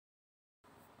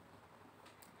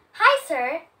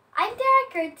sir. I'm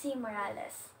Director T.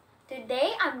 Morales.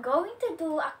 Today I'm going to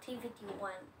do Activity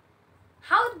 1.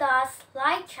 How does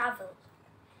light travel?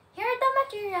 Here are the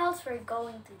materials we're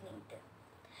going to need.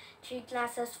 3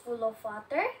 glasses full of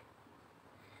water.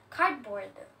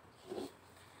 Cardboard.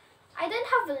 I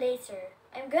don't have a laser.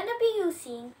 I'm gonna be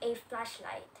using a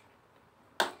flashlight.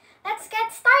 Let's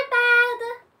get started!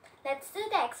 Let's do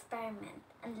the experiment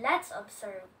and let's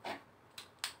observe.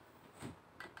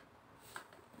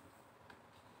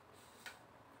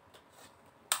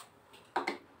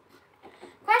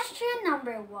 Question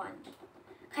number 1.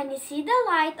 Can you see the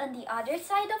light on the other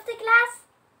side of the glass?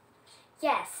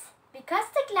 Yes, because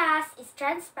the glass is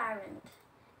transparent.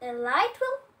 The light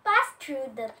will pass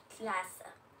through the glass.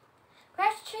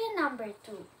 Question number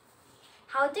 2.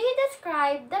 How do you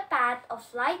describe the path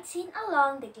of light seen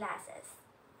along the glasses?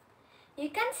 You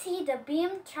can see the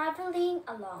beam traveling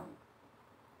along.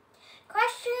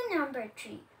 Question number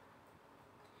 3.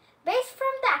 Based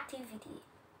from the activity,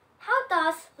 how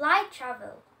does light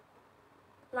travel?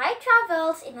 Light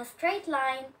travels in a straight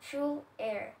line through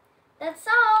air. That's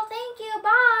all. Thank you.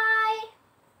 Bye.